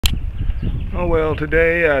Oh well,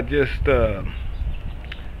 today I just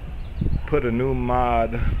put a new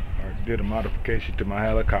mod, or did a modification to my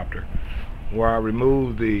helicopter, where I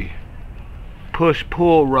removed the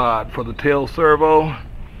push-pull rod for the tail servo,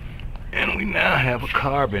 and we now have a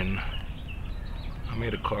carbon. I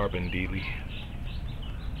made a carbon dealie,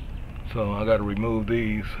 so I got to remove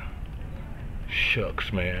these.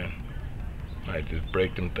 Shucks, man, I just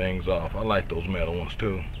break them things off. I like those metal ones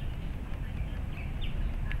too.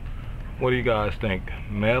 What do you guys think?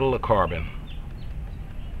 Metal or carbon?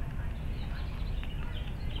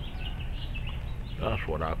 That's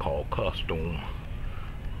what I call custom.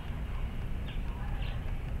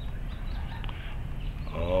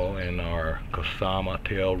 Oh, and our Kasama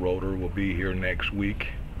tail rotor will be here next week.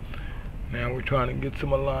 Now we're trying to get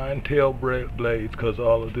some aligned tail blades, because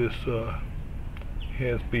all of this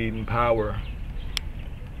head speed and power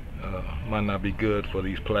might not be good for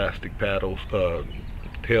these plastic paddles,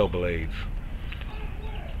 tail blades,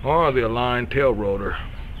 or the aligned tail rotor,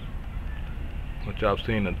 which I've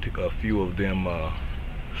seen a few of them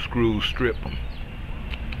screws strip them.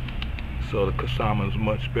 So the Kasama is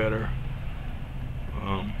much better.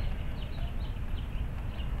 I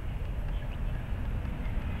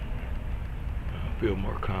feel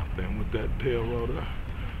more confident with that tail rotor.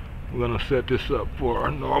 We're going to set this up for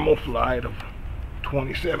a normal flight of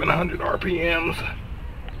 2700 RPMs.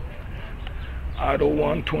 Idle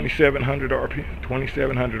 1, 2700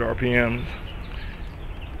 RPMs.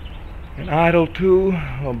 And idle 2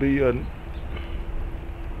 will be a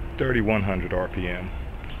 3100 RPM,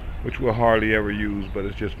 which we'll hardly ever use, but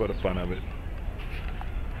it's just for the fun of it.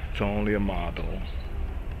 It's only a model.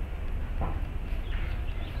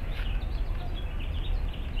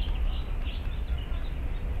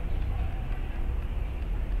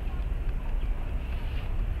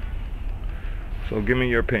 So give me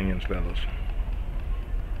your opinions, fellas.